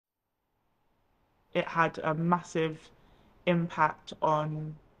it had a massive impact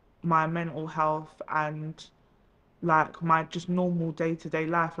on my mental health and like my just normal day-to-day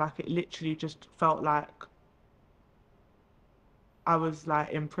life. Like it literally just felt like I was like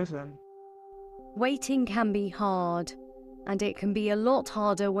in prison. Waiting can be hard, and it can be a lot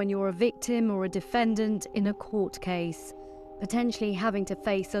harder when you're a victim or a defendant in a court case, potentially having to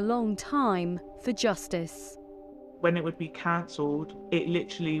face a long time for justice. When it would be cancelled, it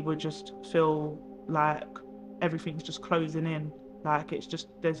literally would just feel like everything's just closing in. Like it's just,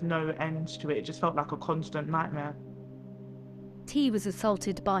 there's no end to it. It just felt like a constant nightmare. T was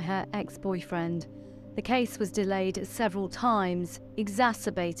assaulted by her ex-boyfriend. The case was delayed several times,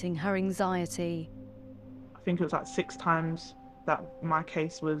 exacerbating her anxiety. I think it was like 6 times that my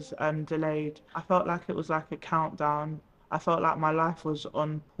case was delayed. I felt like it was like a countdown. I felt like my life was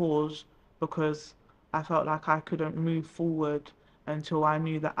on pause because I felt like I couldn't move forward until I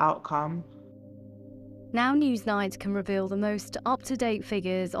knew the outcome. Now Newsnight can reveal the most up-to-date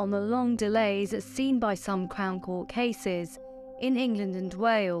figures on the long delays seen by some Crown Court cases in England and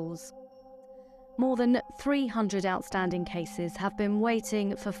Wales. More than 300 outstanding cases have been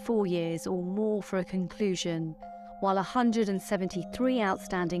waiting for 4 years or more for a conclusion, while 173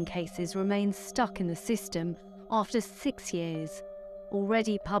 outstanding cases remain stuck in the system after 6 years.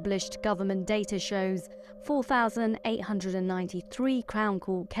 Already published government data shows 4,893 Crown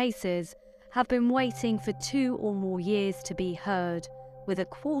Court cases have been waiting for 2 or more years to be heard, with a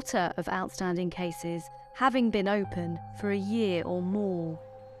quarter of outstanding cases having been open for a year or more.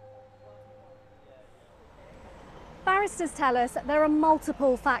 Barristers tell us there are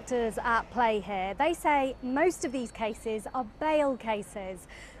multiple factors at play here. They say most of these cases are bail cases.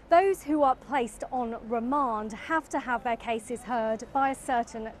 Those who are placed on remand have to have their cases heard by a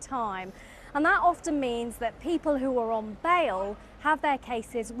certain time. And that often means that people who are on bail have their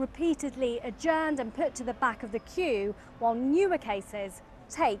cases repeatedly adjourned and put to the back of the queue, while newer cases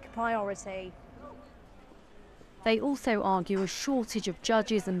take priority. They also argue a shortage of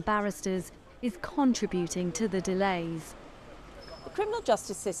judges and barristers is contributing to the delays. The criminal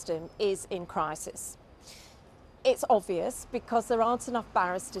justice system is in crisis. It's obvious because there aren't enough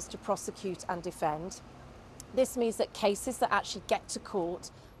barristers to prosecute and defend. This means that cases that actually get to court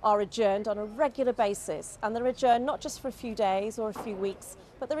are adjourned on a regular basis, and they're adjourned not just for a few days or a few weeks,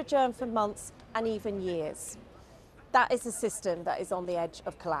 but they're adjourned for months and even years. That is a system that is on the edge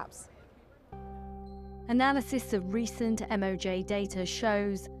of collapse. Analysis of recent MOJ data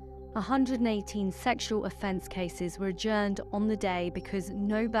shows 118 sexual offence cases were adjourned on the day because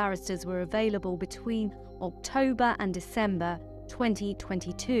no barristers were available between October and December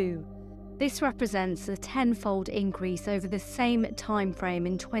 2022. This represents a tenfold increase over the same timeframe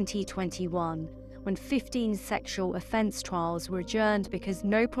in 2021, when 15 sexual offence trials were adjourned because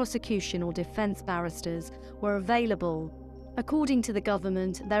no prosecution or defence barristers were available. According to the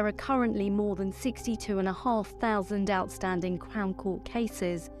government, there are currently more than 62,500 outstanding Crown Court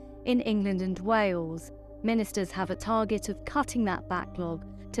cases in England and Wales. Ministers have a target of cutting that backlog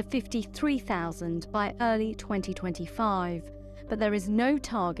to 53,000 by early 2025, but there is no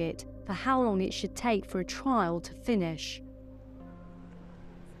target for how long it should take for a trial to finish.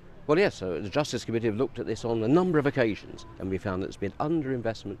 Well, yes, so the Justice Committee have looked at this on a number of occasions, and we found that it's been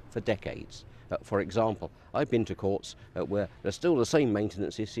underinvestment for decades. For example, I've been to courts where there's still the same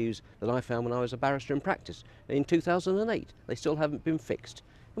maintenance issues that I found when I was a barrister in practice in 2008. They still haven't been fixed.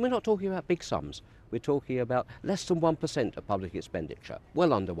 And we're not talking about big sums. We're talking about less than 1% of public expenditure.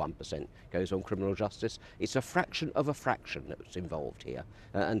 Well under 1% goes on criminal justice. It's a fraction of a fraction that's involved here.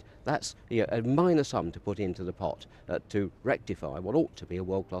 And that's a minor sum to put into the pot to rectify what ought to be a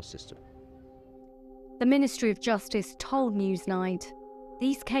world-class system. The Ministry of Justice told Newsnight,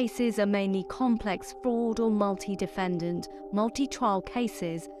 these cases are mainly complex fraud or multi-defendant, multi-trial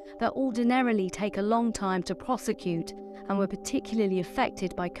cases that ordinarily take a long time to prosecute and were particularly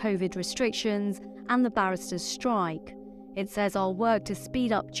affected by COVID restrictions and the barristers' strike. It says our work to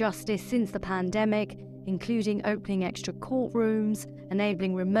speed up justice since the pandemic, including opening extra courtrooms,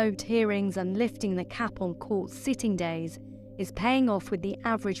 enabling remote hearings and lifting the cap on court sitting days, is paying off, with the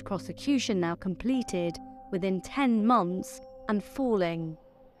average prosecution now completed within 10 months and falling.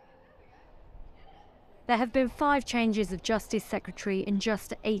 There have been 5 changes of Justice Secretary in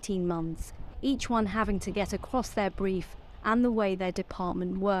just 18 months, each one having to get across their brief and the way their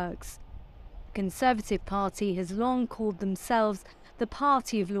department works. The Conservative Party has long called themselves the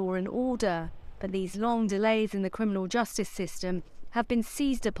party of law and order, but these long delays in the criminal justice system have been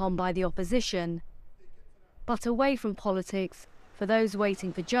seized upon by the opposition. But away from politics, for those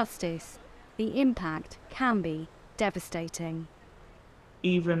waiting for justice, the impact can be devastating.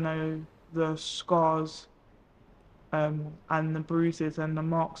 Even though the scars and the bruises and the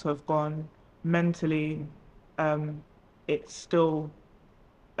marks have gone, mentally, it still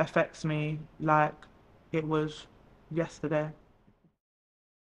affects me like it was yesterday.